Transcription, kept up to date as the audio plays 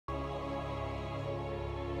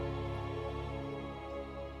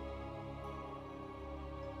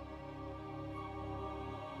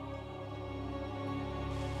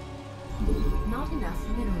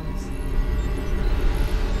minerals.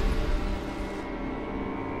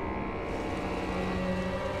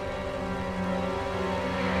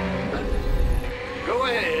 Go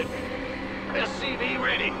ahead. SCV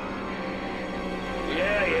ready.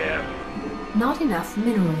 Yeah. Not enough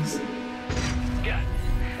minerals. Got it.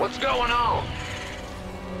 What's going on?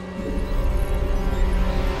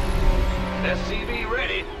 SCV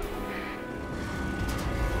ready.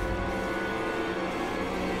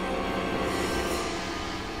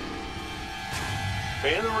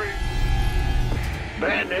 In the rear.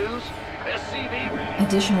 Bad news. SCV ready.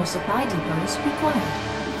 Additional supply depots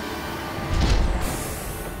required.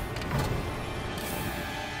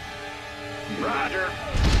 Roger.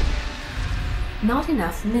 Not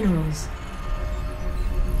enough minerals.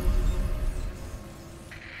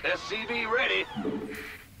 SCV ready.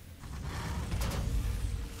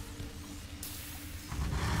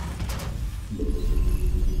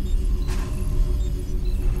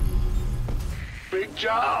 Big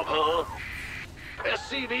job, huh?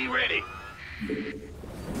 SCV ready.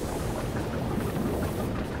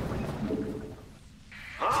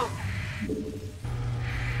 Huh?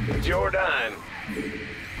 It's your dime.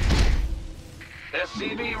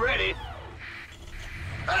 SCV ready.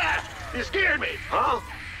 Ah! You scared me, huh?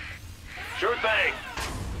 Sure thing.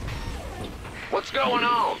 What's going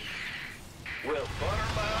on? Well, butter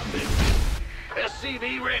my business.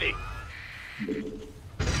 SCV ready.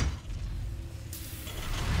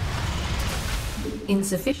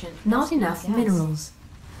 Insufficient. Not enough minerals.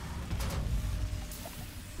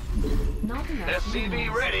 Not enough SCV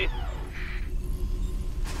minerals. ready.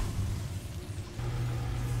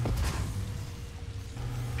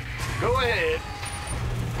 Go ahead.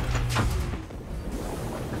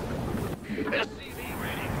 SCV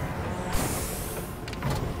ready.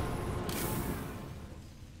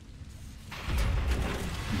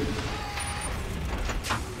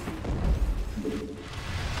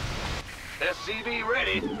 SCV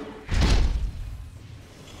ready.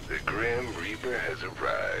 The Grim Reaper has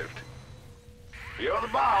arrived. You're the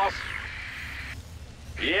boss.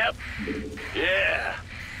 Yep. Yeah.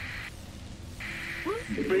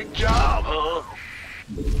 Big job, huh?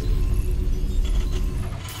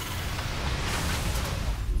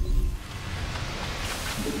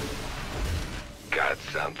 Got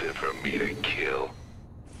something for me to kill.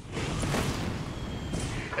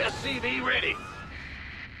 SCV ready.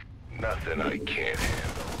 Nothing I can't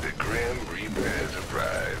handle. The Grim Reaper has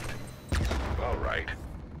arrived. All right,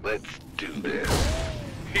 let's do this.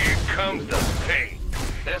 Here comes the pain.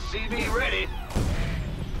 SCV ready.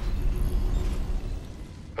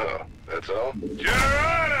 Oh, that's all?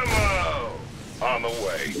 Geronimo! On the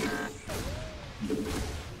way.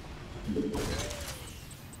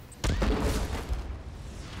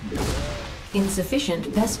 Insufficient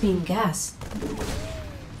Vespine gas.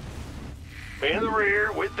 In the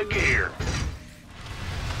rear with the gear.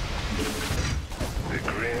 The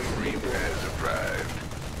Grim Reaper has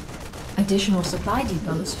arrived. Additional supply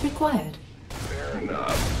depots required. Fair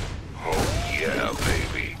enough. Oh, yeah,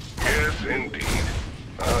 baby. Yes, indeed.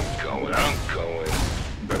 I'm going.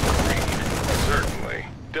 Agreed. Certainly.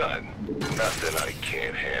 Done. Nothing I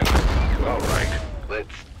can't handle. All right,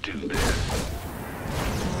 let's do this.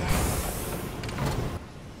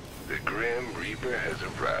 The Grim Reaper has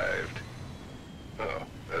arrived. Oh,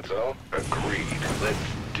 that's all? Agreed. Let's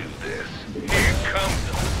do this. Here comes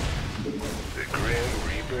the... The Grim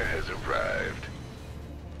Reaper has arrived.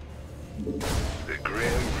 The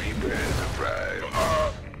Grim Reaper has arrived.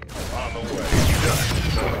 On the way. Done.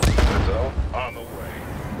 Oh, that's all? On the way.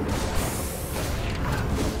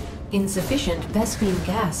 Insufficient Vespine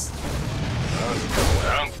gas.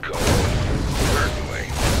 I'm going. Certainly.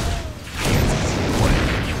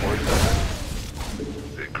 What?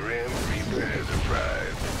 The Grim Reaper has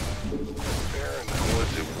arrived. Fair enough.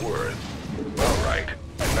 What's it worth? All right.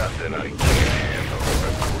 Nothing I can't handle.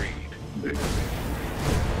 Agreed.